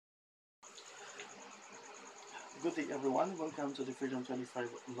Good day, everyone. Welcome to the Freedom 25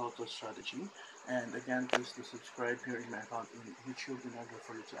 Lotto Strategy. And again, please do subscribe here in my account in YouTube in order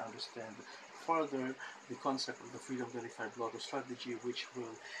for you to understand further the concept of the Freedom 25 Lotto Strategy, which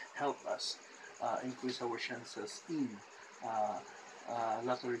will help us increase our chances in uh,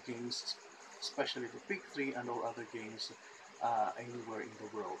 lottery games, especially the Pick 3 and all other games anywhere in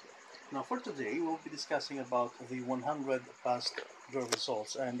the world. Now, for today, we'll be discussing about the 100 past draw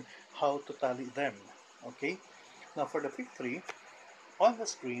results and how to tally them. Okay, now for the pick 3, on the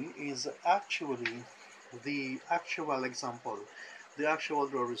screen is actually the actual example, the actual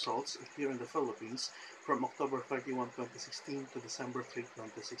draw results here in the Philippines from October 31, 2016 to December 3,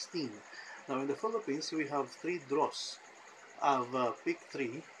 2016. Now in the Philippines, we have 3 draws of pick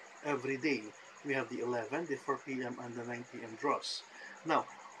 3 every day. We have the 11, the 4 p.m. and the 9 p.m. draws. Now,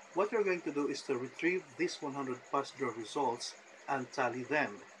 what we're going to do is to retrieve these 100 past draw results and tally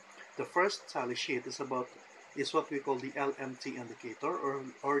them. The first tally sheet is what we call the LMT indicator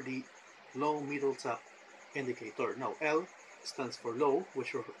or the low middle top indicator. Now L stands for low,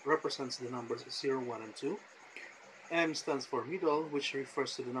 which represents the numbers 0, 1, and 2. M stands for middle, which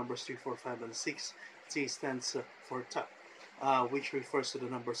refers to the numbers 3, 4, 5, and 6. T stands for top, which refers to the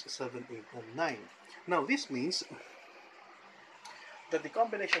numbers 7, 8, and 9. Now this means that the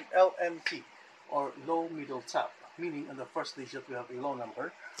combination LMT or low middle top, meaning on the first digit we have a low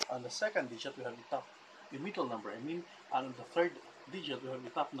number, on the second digit we have the middle number, and on the third digit we have the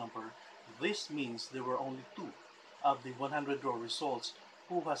top number. This means there were only 2 of the 100 draw results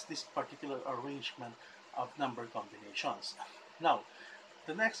who has this particular arrangement of number combinations. Now,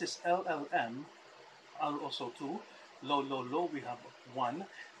 the next is LLM, also 2. Low, we have 1.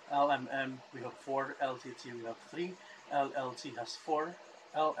 LMM, we have 4. LTT, we have 3. LLT has 4.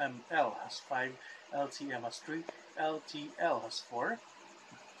 LML has 5. LTM has 3. LTL has 4.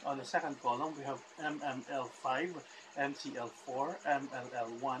 On the second column, we have MML5, MTL4,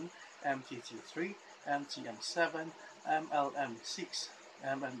 MLL1, MTT3, MTM7, MLM6,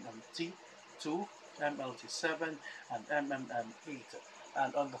 MMMT2, MLT7, and MMM8.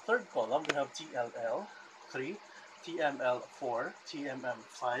 And on the third column, we have TLL3, TML4,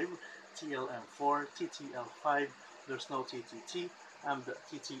 TMM5, TLM4, TTL5, there's no TTT, and the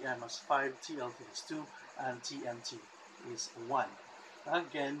TTM is 5, TLT is 2, and TMT is 1.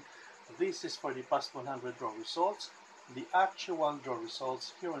 Again, this is for the past 100 draw results. The actual draw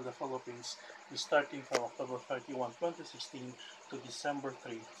results here in the Philippines is starting from October 31, 2016 to December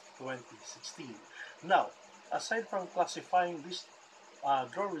 3, 2016. Now, aside from classifying these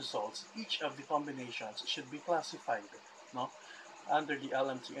draw results, each of the combinations should be classified, no, under the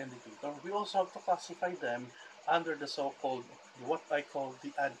LMT indicator. We also have to classify them under the so-called, what I call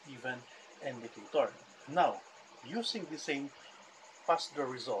the add-even indicator. Now, using the same past draw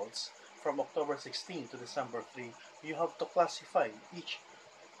results from October 16 to December 3, you have to classify each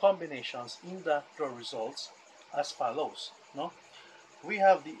combinations in the draw results as follows. No, we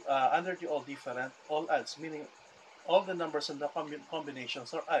have the under the all different, all adds, meaning all the numbers in the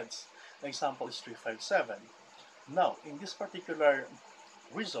combinations are adds. The example is 357. Now, in this particular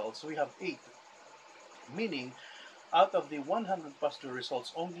results, we have 8, meaning out of the 100 past draw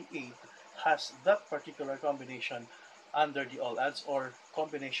results, only 8 has that particular combination under the all adds or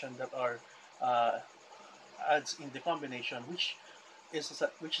combination that are uh, adds in the combination, which is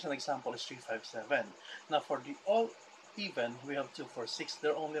an example is 357. Now for the all even, we have 2 for 6.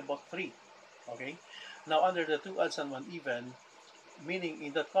 There are only about 3. Okay. Now under the 2 adds and 1 even, meaning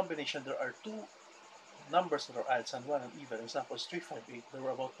in that combination there are 2 numbers that are adds and 1 and even. Example is 358. There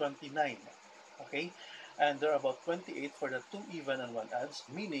were about 29. Okay. And there are about 28 for the 2 even and 1 adds,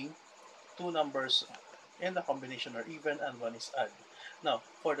 meaning 2 numbers in the combination are even and 1 is odd. Now,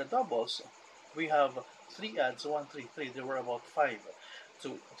 for the doubles, we have 3 adds, 1, 3, 3. There were about 5.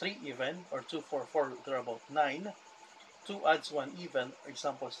 2, 3 even, or 2, 4, 4. There are about 9. 2 adds, 1 even.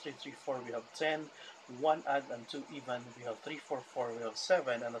 Examples 3, 3, 4. We have 10. 1 add and 2 even. We have 3, 4, 4. We have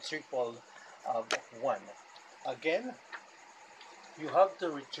 7. And a triple of 1. Again, you have to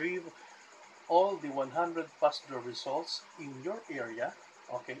retrieve all the 100 past draw results in your area,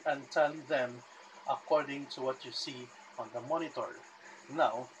 okay, and tally them according to what you see on the monitor.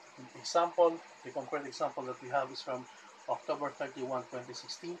 Now, the concrete example that we have is from October 31,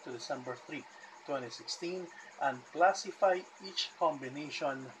 2016 to December 3, 2016, and classify each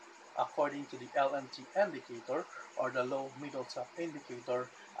combination according to the LMT indicator or the low middle top indicator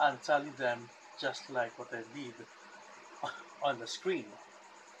and tally them just like what I did on the screen.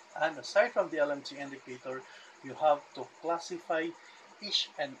 And aside from the LMT indicator, you have to classify each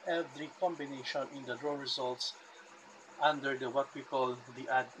and every combination in the draw results under the what we call the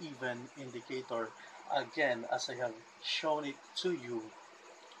odd even indicator, again as I have shown it to you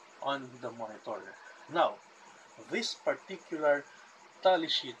on the monitor. Now, this particular tally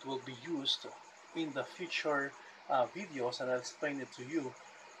sheet will be used in the future videos, and I'll explain it to you,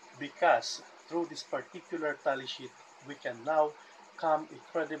 because through this particular tally sheet we can now come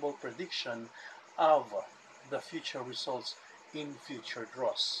a credible prediction of the future results in future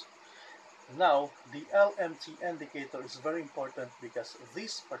draws. Now, the LMT indicator is very important because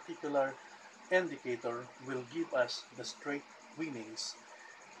this particular indicator will give us the straight winnings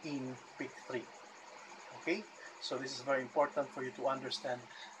in pick 3. Okay, so this is very important for you to understand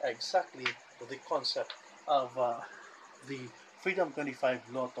exactly the concept of the Freedom 25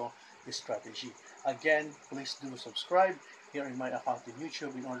 Lotto strategy. Again, please do subscribe here in my account in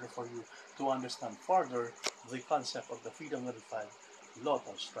YouTube in order for you to understand further the concept of the Freedom 25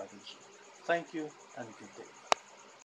 Lotto strategy. Thank you and good day.